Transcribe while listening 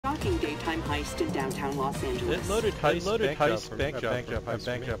heist in downtown Los Angeles. It loaded heist, bank job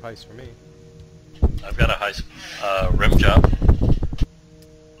heist for me. I've got a heist, rim job.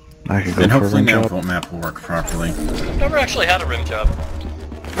 I could go And for a hopefully rim job. map will work properly. I've never actually had a rim job.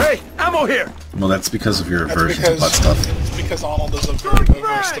 Hey, ammo here! Well, that's because of your aversion to butt stuff. It's because Arnold is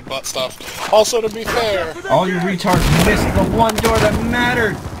averse to butt stuff. Also, to be fair... All you retards missed the one door that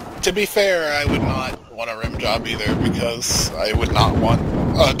mattered! To be fair, I would not want a rim job either, because I would not want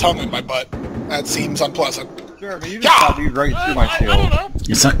a tongue in my butt. That seems unpleasant. Jeremy, you just got me right through my shield. I don't know.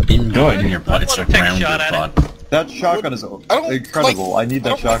 It's not in your butt, it's around your butt. That shotgun is incredible. I need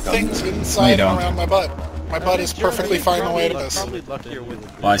that shotgun. I don't like things inside and around my butt. My butt is perfectly fine the way it is.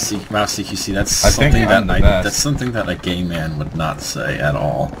 Well, CQC, that's something that a gay man would not say at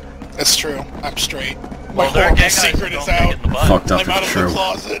all. It's true. I'm straight. Well, My horrible secret is out. Fucked up I'm out if of true. the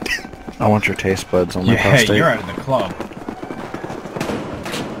closet. I want your taste buds on my Yeah, prostate. you're out of the club.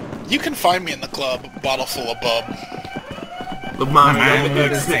 You can find me in the club, bottle full of bub. Look, Mom, I'm the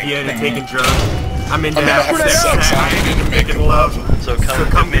excipient and taking drugs. I'm into I'm gonna have sex, I ain't into making love. So So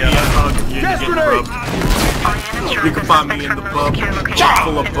come give me a hug if you're into getting bub. You can find me in the bub.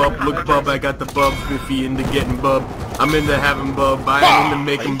 Full of bub. Look, bub, I got the bub if you into getting bub. I'm into having bub. I ain't into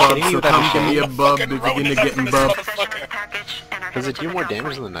making bub. So come give me a bub if you're into getting bub. Does it do more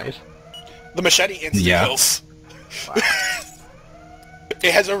damage than the knife? The machete insta-kills.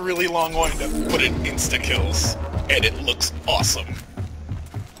 It has a really long wind-up, but it insta-kills. And it looks awesome.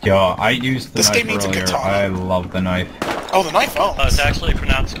 Yo, I used the This game knife needs a earlier. katana. I love the knife. Oh, the knife owns. it's actually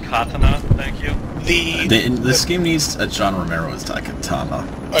pronounced katana, thank you. This game needs a John Romero's katana.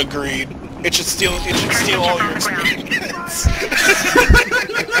 Agreed. It should steal all your experience.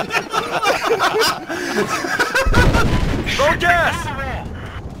 Go gas!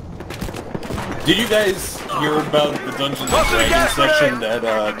 Did you guys hear about the Dungeons & Dragons section that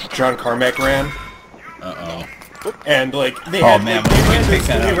John Carmack ran? Uh-oh. And like they Oh had, man,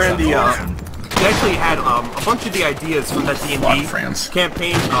 They ran the, they actually had a bunch of the ideas from that D&D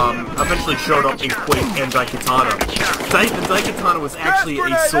campaign eventually showed up in Quake and Daikatana. The Daikatana was actually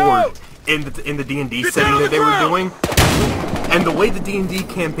a sword in the D&D setting that they were doing. And the way the D&D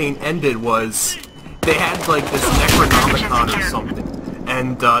campaign ended was they had like this Necronomicon or something.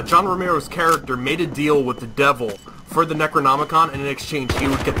 And John Romero's character made a deal with the devil for the Necronomicon, and in exchange he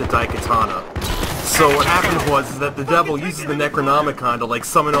would get the Daikatana. So what happened was that the devil uses the Necronomicon to like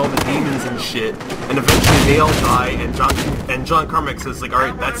summon all the demons and shit, and eventually they all die, and John Carmack says like,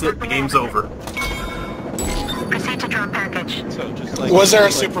 alright, that's it, the game's over. Proceed to drop package. So just like, Was there a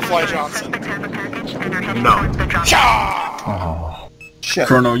Superfly Johnson? No. Oh, shit.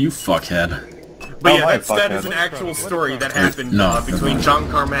 Chrono, you fuckhead. But yeah, my that is an actual story that happened between John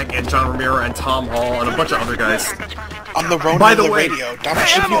Carmack and John Romero and Tom Hall and a bunch of other guys. On the Ronin By the the way, radio.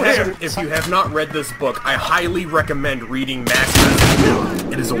 if you have not read this book, I highly recommend reading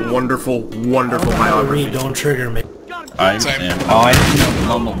Masters. It is a wonderful, wonderful biography. Don't trigger me. I Same. am. Oh, I didn't know the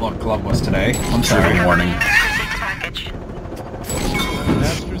Mumble Book Club was today. I'm sorry. Trigger warning.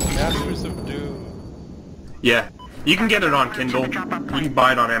 Masters of Doom. Yeah, you can get it on Kindle. You can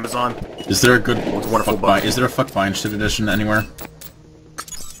buy it on Amazon. Is there a good wonderful book. Is there a fuck buy and shit edition anywhere?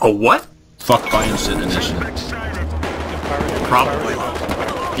 A what? Fuck buy and shit edition. Probably.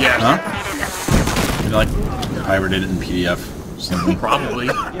 Yeah. Huh? You like pirated it in PDF or something? Probably.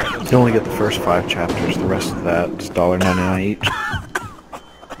 You only get the first 5 chapters, the rest of that is $1.99 each.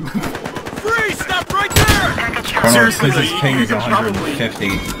 Free! Stop right there! Seriously, this ping is you can 150.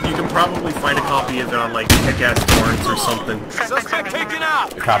 you can probably find a copy of it on like Kick-Ass Torrents or something. Suspect taken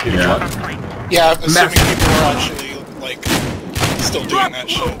out! A copy of what? Yeah, assuming people are actually, like, still doing that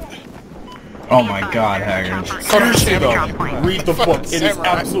shit. Oh my god, Haggard. Seriously though, read the book. It is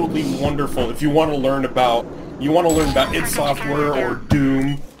absolutely wonderful. If you want to learn about id Software or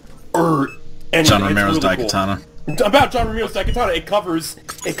Doom or anything, John Romero's it's really cool. Daikatana. About John Romero's Daikatana, it covers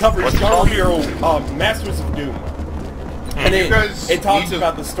John Romero, Masters of Doom. And it talks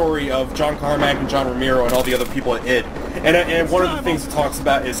about the story of John Carmack and John Romero and all the other people at id. And one of the things it talks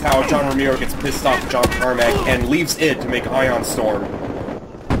about is how John Romero gets pissed off at John Carmack and leaves id to make Ion Storm.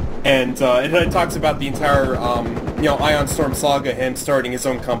 And it talks about the entire, Ion Storm saga, him starting his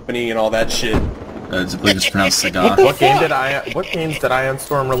own company and all that shit. I believe it's pronounced Cigar. What games did Ion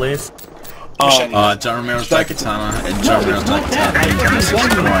Storm release? John Romero's Daikatana and John Romero's Daikatana and John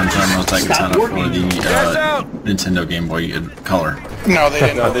Romero's Daikatana for the Nintendo Game Boy Color. No, they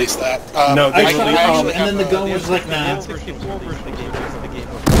didn't release that. No, they actually and then the gun was like, nah.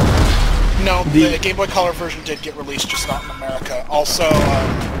 No, the Game Boy Color version did get released, just not in America. Also,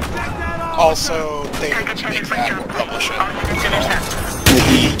 they didn't make that or publish it.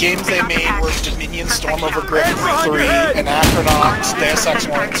 The games they made were Dominion, Storm Over Griffin 3, Anachronauts, Deus Ex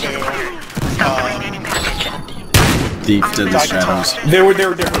 1 and 2. Deep Deadly Shadows. There were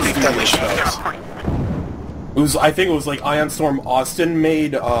different Deep Deadly Shadows. I think it was like Ion Storm Austin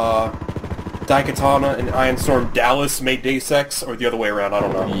made Daikatana and Ion Storm Dallas made Deus Ex, or the other way around, I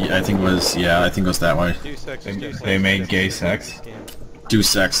don't know. Yeah, I think it was that way. They made gay sex.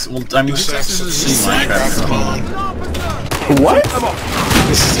 Deus Ex. Well, I mean, Deus Ex is a shitty Minecraft clone. What?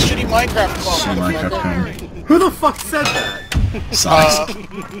 This is a shitty Minecraft Shitty clone. Minecraft clone. Who the fuck said that? Sonic.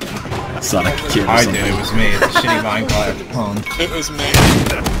 Sonic Kid or I something. did, it was me. It's a shitty Minecraft clone. It was me.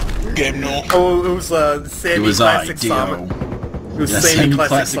 Game Null. Oh, it was Sammy It was Classic Dio. Sonic. It was Yeah, Sammy Sammy Classic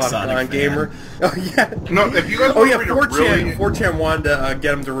Classic Sonic Sonic Gamer. Oh yeah. No, if you guys Oh yeah, want me to 4chan wanted to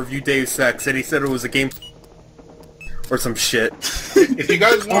get him to review Deus Ex, and he said it was a game or some shit. If you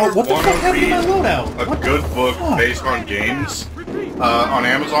guys want to read a loadout? good book based on games, on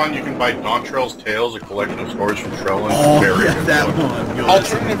Amazon you can buy Don Trell's Tales, a collection of stories from Trell. Oh, Very yeah, good that book. one. Yo,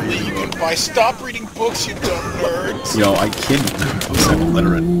 Alternatively, you can buy Stop Reading Books, you dumb nerds. Yo, I kid you. I'm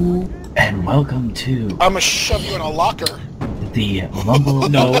illiterate. And welcome to I'm gonna shove you in a locker. the Mumble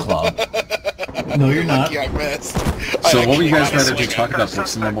Club. No, you're not. Yeah, I missed. So what would you guys rather do? Talk about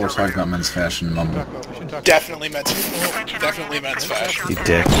books and Mumble, or talk about men's fashion and Mumble? Definitely men's fashion. You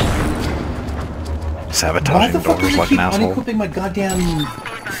dick. Why Sabotaging the fuck do doors you like keep an asshole. unequipping my goddamn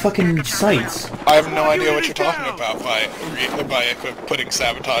fucking sites? I have no idea what you're talking about by putting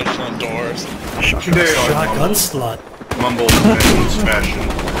sabotage on doors. Today on Shotgun slut. Mumble men's fashion,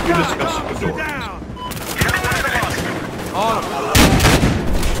 we discuss fedoras.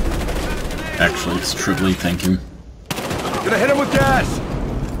 Actually, it's Triply, thank you. Gonna hit him with gas!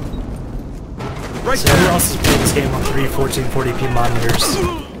 Right so who else is playing this game on 3 1440p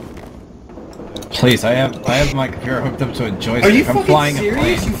monitors? Please, I have my computer hooked up to a joystick. Are you I'm fucking flying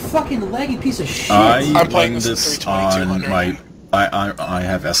serious? a You plane. fucking laggy piece of shit. I'm playing this on my... I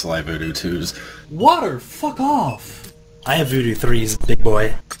have SLI Voodoo 2s. Water, fuck off. I have Voodoo 3s, big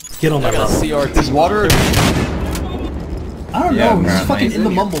boy. Get on my level. Is water... I don't Yeah, know, he's apparently. fucking in the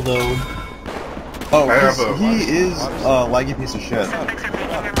mumble though. I have he is a laggy piece of shit.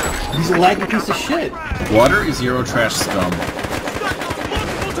 He's a laggy piece of shit. Water is Euro trash scum.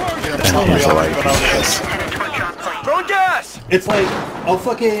 Throwing gas! It's like, I'll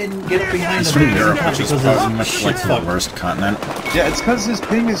fucking get up behind It's him from and Europe, which is because probably his much like shit's the fucked. worst continent. Yeah, it's because his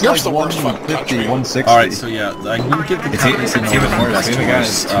ping is Europe's like the worst fucking 150, country. 160. Alright, so yeah, I'm gonna give the continents in It's even order worse. best We got tours.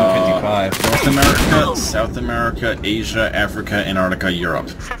 is 255. North America, South America, Asia, Africa, Antarctica, Europe.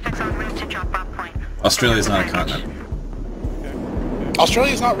 Australia's not a continent.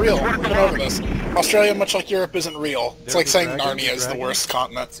 Australia's not real. Get over this. Australia, much like Europe, isn't real. It's like saying Narnia is the worst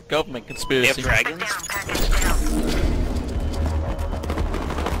continent. Government conspiracy. They have dragons?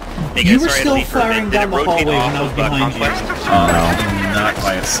 Hey You guys, were sorry to still leave for a firing bit. Did down it the rotate hallway off when I was of, behind you. Conquest? Not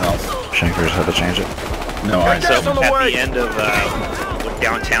by itself. Shankers had to change it. No, I So at the end of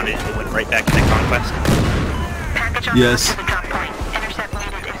downtown, it went right back into Conquest. Yes.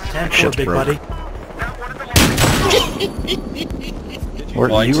 Stand for big buddy.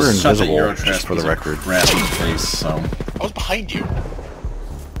 Well, You were just shot the invisible, Euro trash just for the piece of record. crap in the face, so... I was behind you.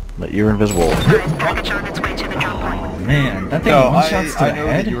 But you were invisible. Oh man, that thing one-shots to the know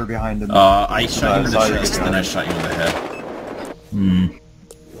head? that you were behind him. I shot you in the saw you chest, get then I shot. shot you in the head.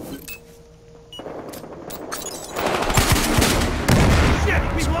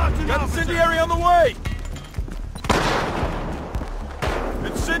 Got incendiary on the way! Who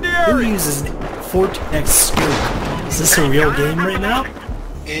Incendiary! uses 14x scoop? Is this a real game right now?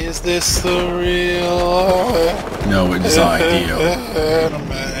 Is this the real No, it's ideal.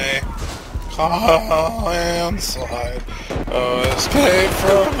 enemy? Come inside. Escape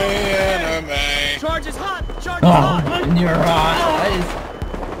from the enemy. Charge is hot! Charge Oh, in your eyes.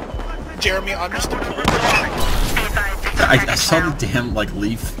 Jeremy, I'm just a I saw the damn, like,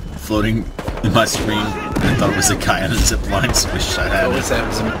 leaf floating in my screen, and I thought it was a guy on a zipline, so I shot at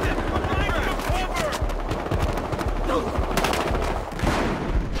it.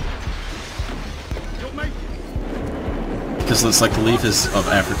 Because it's like the leaf is of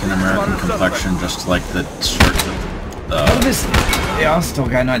African American complexion, just like the shirt that This still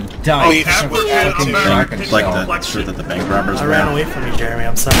got not died. Leaf attitude. like the shirt that the bank robbers I ran wear. away from you, Jeremy.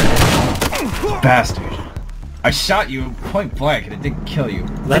 I'm sorry. Bastard. I shot you point blank and it didn't kill you.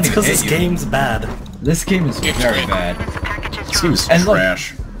 That's Didn't because even this hit you. game's bad. This game is very bad. This game is And look-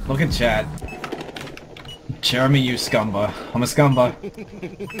 trash. Look at chat. Jeremy, you scumba. I'm a scumba.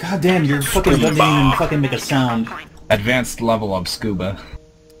 God damn, your fucking gun didn't even fucking make a sound. Advanced level of scuba.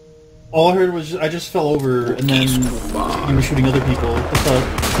 All I heard was I just fell over, and then you were shooting other people.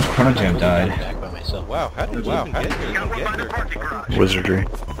 Chrono Jam died. Wow, how did you even get here? Wizardry.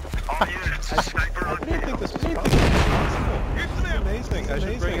 I didn't think this was possible. This is amazing. I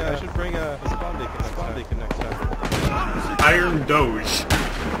should bring a spawn beacon next time. Iron Doge.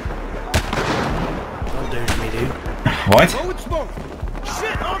 Don't doge me, dude. What?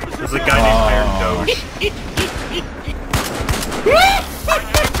 There's a guy named Iron Doge.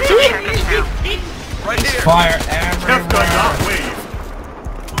 Fire everywhere. Jeff got not wave.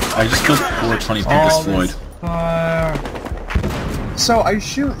 I just killed 420 people destroyed. Fire. So I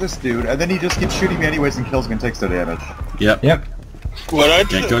shoot this dude, and then he just keeps shooting me anyways and kills me and takes no damage. Yep. Yep. What I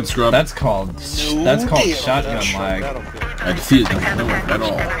Get good, scrub. That's called shotgun lag. I defeated them at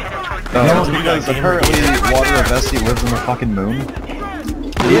all. Because apparently Water of Esty lives in the fucking moon.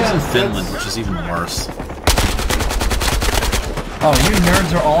 He lives in Finland, which is even worse. Oh, you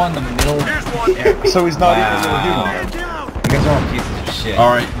nerds are all in the middle. So he's not even a human. You guys are all pieces of shit.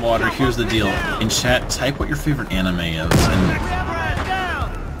 Alright, Water, here's the deal. In chat, type what your favorite anime is, and...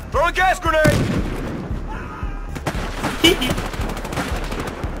 Throw a gas grenade!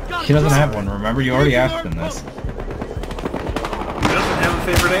 He doesn't have one, remember? You already asked him this. He doesn't have a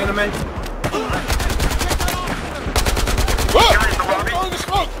favorite anime?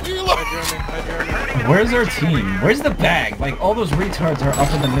 Where's our team? Where's the bag? Like, all those retards are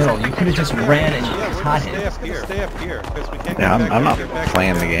up in the middle. You could have just ran and caught him. Stay up here, because we can't Yeah, I'm not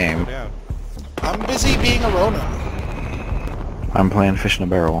playing the game. I'm busy being a Ronin. I'm playing Fish in a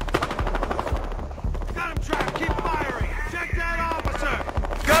Barrel.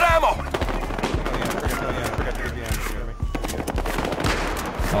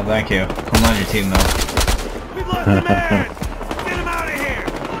 Oh, thank you. I'm on your team, though.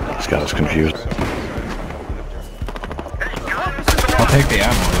 This guy was confused. I'll take the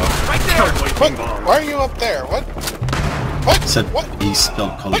ammo, though. What? Why are you up there? What? What? Said what? he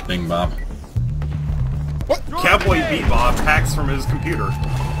spelled called it Bing Bob. What? Cowboy Bebop hacks from his computer.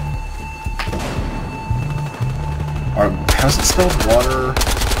 How's it spelled? Water...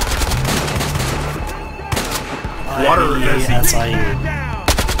 Water I-V-E-S-I-E.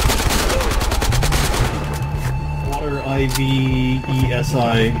 Water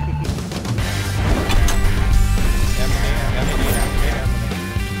I-V-E-S-I.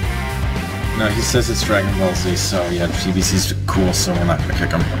 No, he says it's Dragon Ball Z, so yeah, PBC's cool, so we're not gonna kick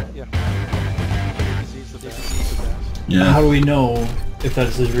him. Yeah. How do we know if that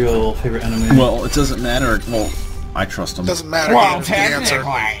is his real favorite anime? Well, it doesn't matter. Well, I trust him. Doesn't matter. Well,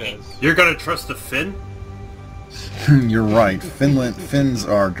 technically. You're gonna trust the Finn? You're right. Finns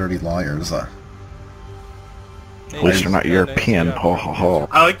are dirty liars. At least they're not European. Ho ho ho.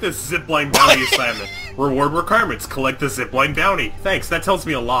 I like this zipline bounty assignment. Reward requirements: collect the zipline bounty. Thanks. That tells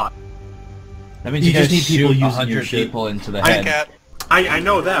me a lot. That means You you just guys need people shoot using your 100 shit. people into the head. I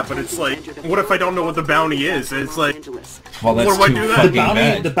know that, but it's like, what if I don't know what the bounty is? It's like, Well, that's what do I too do fucking that?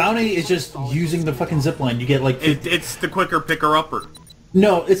 bad. The bounty is just using the fucking zipline. You get like... It's the quicker picker-upper.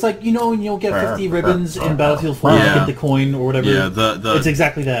 No, it's like, you know, you'll get 50 ribbons in Battlefield 4 Yeah. to get the coin or whatever. Yeah, it's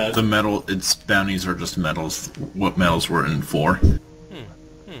exactly that. The medal, its bounties are just medals. What medals were in 4?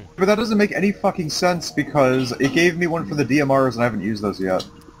 But that doesn't make any fucking sense because it gave me one for the DMRs and I haven't used those yet.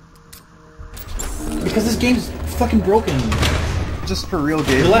 Because this game's fucking broken. Just for real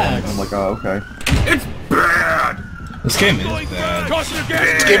games. Relax. I'm like, oh, okay. It's bad! This game is bad. This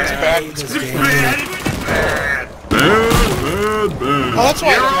game's bad. It's bad! Bad! Oh, that's why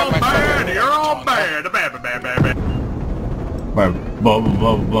I don't have my phone. You're all bad! Bad.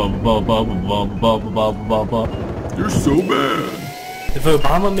 You're so bad. If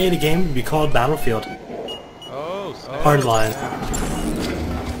Obama made a game, it'd be called Battlefield. Oh, Hardline.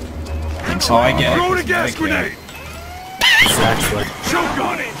 Oh, I get it. Throw a gas grenade! Exactly. Choke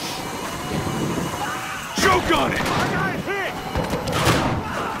on it! Choke on it!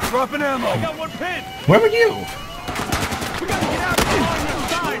 Dropping ammo! I got one pin! Where were you? We gotta get out from on this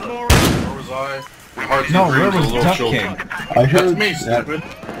side, Maury! Where was I? No, where was Duck King? I heard me, that stupid.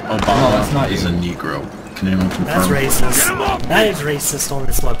 Obama that's not is you. a Negro. Can anyone confirm? That's racist. That is racist on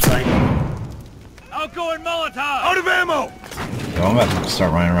this website. Outgoing Molotov! Out of ammo! Oh, I'm about to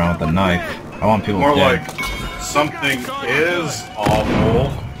start running around with a knife. I want people More dead. like, something is awful.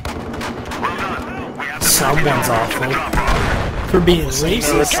 Someone's awful. For being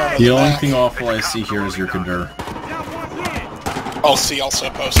racist. The only thing awful I see here is your Kadur. I'll see also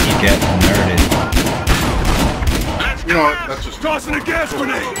posted. Get nerded. You know what? That's just Tossing a gas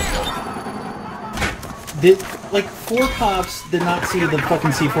grenade! Like, 4 cops did not see the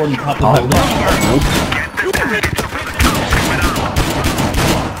fucking C4 in the top of the building.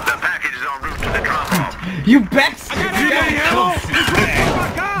 You bastard! You got any ammo?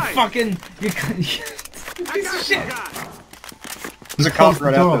 Fucking... You piece of shit! There's a cop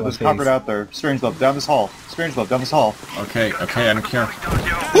right out there. There's a cop right out there. Strangelove, down this hall. Strangelove, down this hall. Okay, I don't care.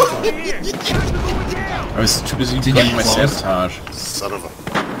 I was too busy doing my sabotage. Son of a...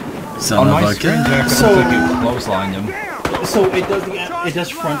 Son of a gun. So you clotheslined him. So it does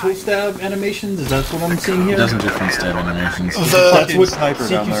frontal stab animations? Is that what I'm seeing here? It doesn't do front stab animations. That's what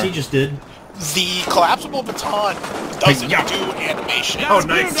CQC just did. The collapsible baton doesn't do animation. Oh,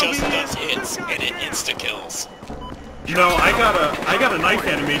 nice. It just does hits, and it insta-kills. No, I got a knife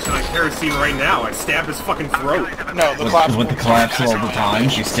animation on Kerosene right now. I stabbed his fucking throat. No, the collapsible with the collapsible baton.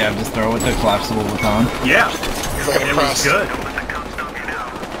 She stabbed his throat with the collapsible baton. Yeah. It was good.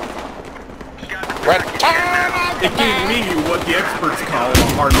 It gave me what the experts call a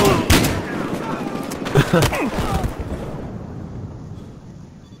hard move.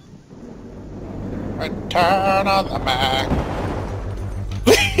 Return of the Mac.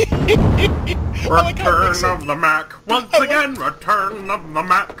 Return of the Mac. Once again, return of the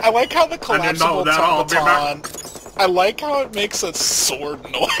Mac. I like how the collapsible baton. I like how it makes a sword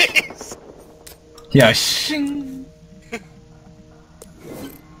noise. Yeah, shing.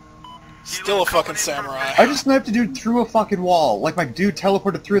 Still a fucking samurai. I just sniped a dude through a fucking wall. Like my dude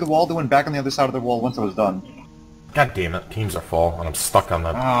teleported through the wall, then went back on the other side of the wall once I was done. God damn it, teams are full, and I'm stuck on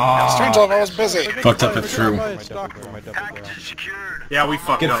them. Strangelove, I was busy. Fucked up, it's true. Yeah, we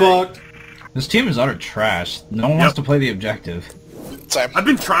fucked up. Get fucked. This team is utter trash. No one wants to play the objective. I've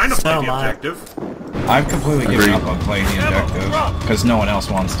been trying to play the objective. I've completely given up on playing the objective, because no one else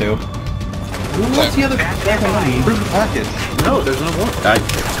wants to. What's the other money? Where's the package? No, there's no more.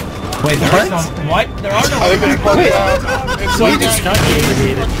 Wait, there is no... What? There are no... Wait, so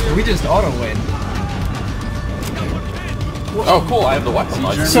we just auto-win. Oh, cool, I have the weapon.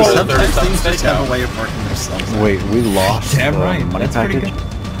 So sometimes things just have a way of working themselves. Wait, we lost Damn right, money that's pretty package?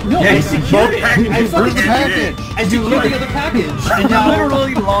 good. No, Yeah, I you secured it. Where's the package? I secured the other package. And you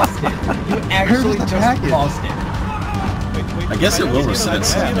literally lost it. You actually just lost it. I guess it will reset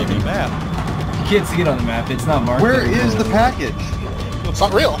itself, maybe. You can't see it on the map, it's not marked. Where is the package? It's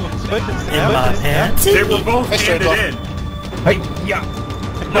not real. In my pants. They were both handed in. Hey, yeah.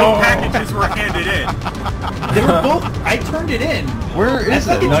 No packages were handed in. They were both... I turned it in. Where is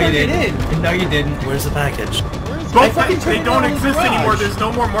it? No, you didn't. No, you didn't. Where's the package? Both they don't exist anymore. There's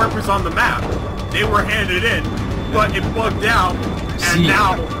no more markers on the map. They were handed in, but it bugged out, and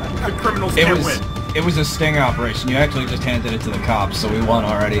now the criminals can't win. It was a sting operation. You actually just handed it to the cops, so we won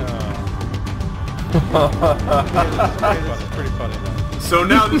already. Pretty funny. So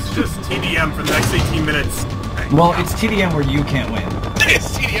now this is just TDM for the next 18 minutes. Well, it's TDM where you can't win.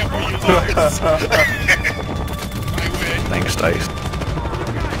 It's TDM where you lose. Thanks, Dice.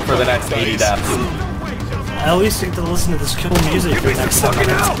 For the next 80 deaths. At least you get to listen to this cool music for the next 7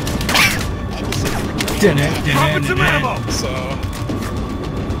 minutes. So...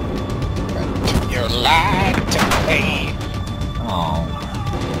 You're lied to me. Oh.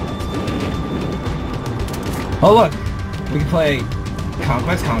 Oh look! We can play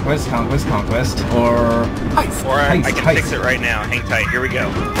Conquest, Conquest, Conquest, Conquest, or... Or I can fix it right now. Hang tight. Here we go.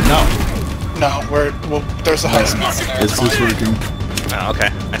 No. No, there's a heist in there. It's just working. Oh, okay.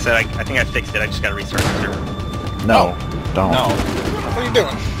 I said I think I fixed it. I just gotta restart the server. No, don't. No. What are you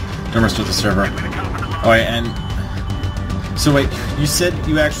doing? Don't restart the server. Alright, and... So wait, you said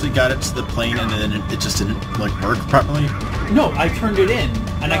you actually got it to the plane and then it just didn't, like, work properly? No, I turned it in,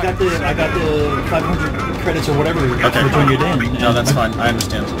 and I got the 500 credits or whatever for turning it in. No, that's fine. I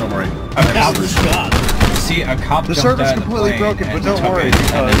understand. Don't worry. See, a cop the jumped server's out of the completely plane broken, but and don't took worry, it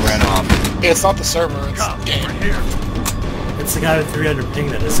and then ran off. It's not the server, it's the game. It's the guy with 300 ping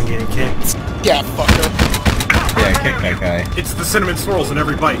that isn't getting kicked. Yeah, fucker. Yeah, kick that guy. It's the cinnamon swirls in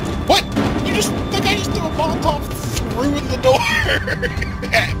every bite. What? The guy just threw a Molotov through the door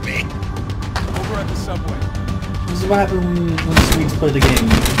at me. Over at the subway. This is what happened when Swedes play the game.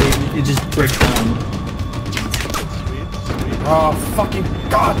 It just breaks down. Oh, fucking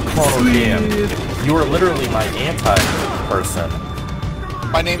god, damn. You are literally my anti-person.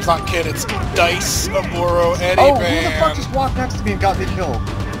 My name's not Kid, it's Dice Aboro Eddie Oh, Band. who the fuck just walked next to me and got me killed?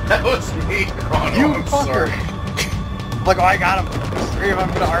 That was me, Chrono. You I'm fucker. sorry. Like, oh, I got him. Three of them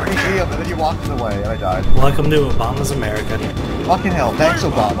gonna RPG him, and then you walked away, and I died. Welcome to Obama's America. Fucking hell, thanks,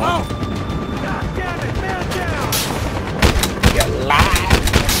 Obama. You lied.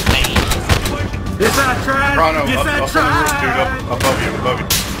 Is that trash? Chrono, Is up that on the roof, dude, up above you, above you.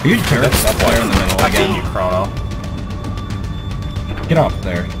 Are you turrets up there in the middle I again? you, Chrono. Get off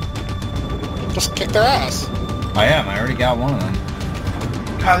there. Just kick their ass. I am. I already got one of them.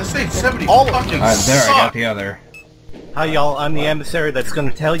 God, this ain't 70 All of fucking Alright, there, I got suck. the other. Hi y'all, I'm the emissary that's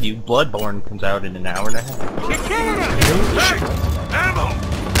gonna tell you Bloodborne comes out in an hour and a half.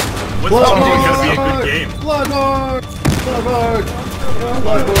 What's gonna be a good game? Bloodborne!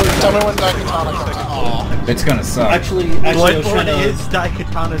 Tell me when Daikatana comes out. It's gonna suck. Actually, I was Bloodborne trying to... is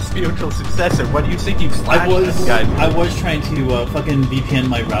Daikatana's spiritual successor. What do you think you've I was guy? trying to fucking VPN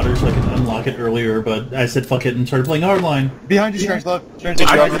my router so I could unlock it earlier, but I said fuck it and started playing Hardline. Behind you, Strange Love. Did you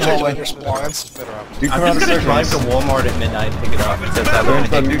ever change your splines? I'm just gonna drive to Walmart at midnight and pick it up. It says I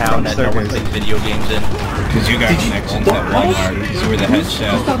live in a town that no one plays video games in. Because you got connections at Walmart. You were the head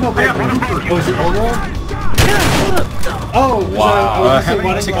chef. Oh, is it Olga? Oh, Wow. I was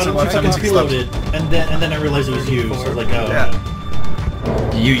gonna say, why didn't you fucking preload it? And then I realized it was you, so I was like, oh. Yeah.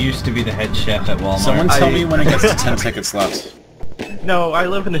 You used to be the head chef at Walmart. Someone tell me when it gets to 10 tickets left. No, I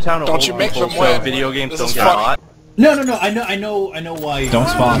live in a town of Don't old you make people, them so win. video games This don't is get funny. hot. No, I know why. Don't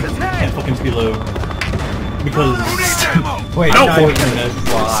spawn. Can't fucking preload. Because... Wait, no!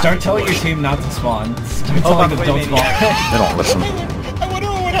 Start telling your team not to spawn. Start Oh, telling them wait, don't maybe. spawn. They don't listen. I wonder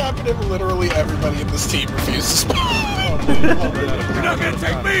what would happen if literally everybody in this team refused to spawn. You're not gonna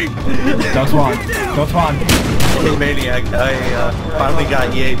take me! Don't spawn. Don't spawn. Hey Maniac, I finally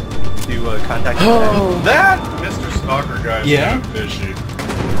got EA to contact me. That Mr. Stalker guy's Yeah? kind of fishy.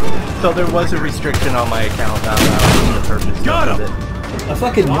 So there was a restriction on my account on the purchase of it. I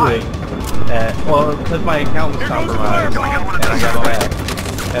fucking knew it. Well, because my account was compromised, and I got back.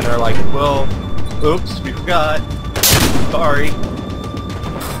 And they're like, well, oops, we forgot. Sorry.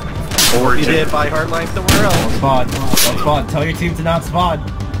 Or you did buy Hardline somewhere else. Don't spawn. Don't spawn. Tell your team to not spawn.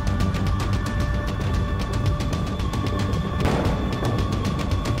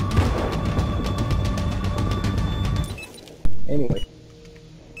 Anyway.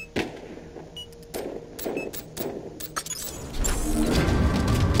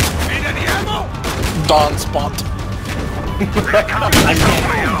 Need any ammo? Don spawned.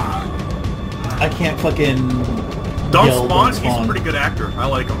 I can't fucking... Don yell, Spawn? don't He's a pretty good actor. I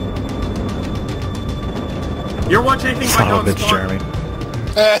like him. You ever watch anything by Son of Don a bitch, Spawn? Jeremy.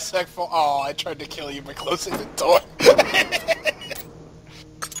 Oh, I tried to kill you by closing the door.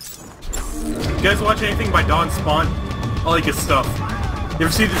 You guys watch anything by Don Spawn? I like his stuff. You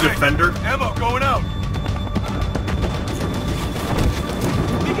ever see The Defender? Ammo going out!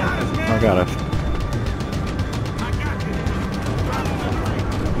 I got it.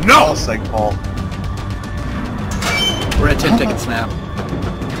 No! I'll seg Paul. We're at 10 tickets now.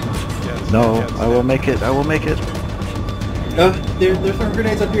 No, I will make it. I will make it. They're throwing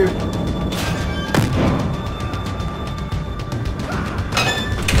grenades up here.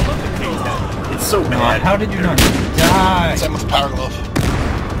 It's so bad. How did you not die? Same with Power Glove.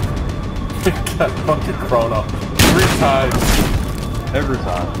 Got fucking thrown up 3 times. Every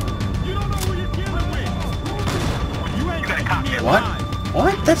time. What?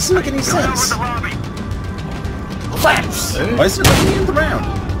 What? That doesn't make any sense. Flaps! Why is it letting me in the round?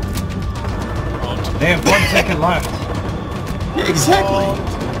 They have 1 second left. Yeah, exactly.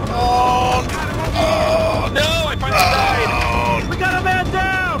 Oh, No, I finally died! We got a man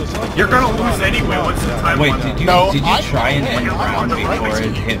down! You're gonna lose anyway once the time Wait, runs did out. you try and end the round before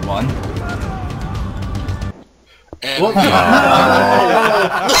it hit 1? and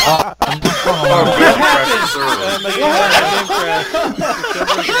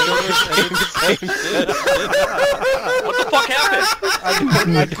What the fuck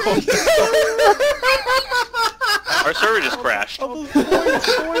happened? Our server just crashed.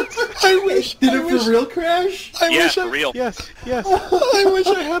 I wish. Did it for real crash? Yeah, for real. Yes, yes. I wish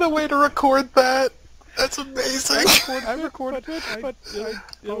I had a way to record that. That's amazing. I recorded it, but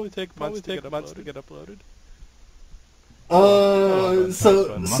it only take months to get uploaded.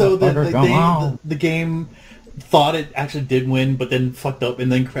 So the game thought it actually did win, but then fucked up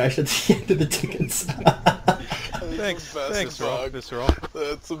and then crashed at the end of the tickets. Thanks, Visceral.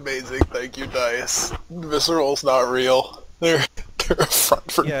 That's amazing. Thank you, Dice. Visceral's not real. They're a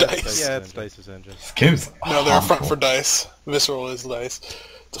front for Dice. Yeah, it's Dice's engine. No, they're a front for Dice. Visceral is Dice.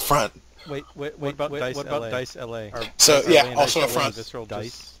 It's a front. Wait, what about Dice LA? So yeah, also a front. Visceral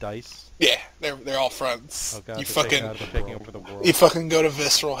Dice. Yeah, they're all fronts. Oh god, you they're taking over the world. You fucking go to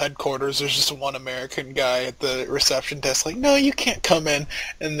Visceral headquarters. There's just one American guy at the reception desk, like, no, you can't come in.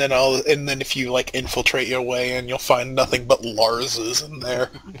 And then if you like infiltrate your way in, you'll find nothing but Larses in there.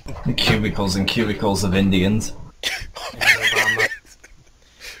 Cubicles and cubicles of Indians.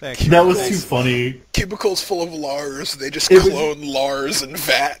 That was too funny. Cubicles full of Lars. They just clone Lars and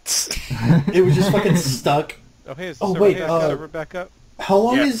VATs. It was just fucking stuck. Oh hey, is Oh, the wait, server back up? How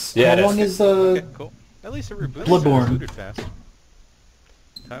long is Okay, cool. At least it rebooted. Bloodborne? Rebooted fast.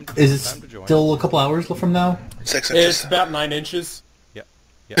 Is it still a couple hours from now? 6 inches. It's about 9 inches. Yep.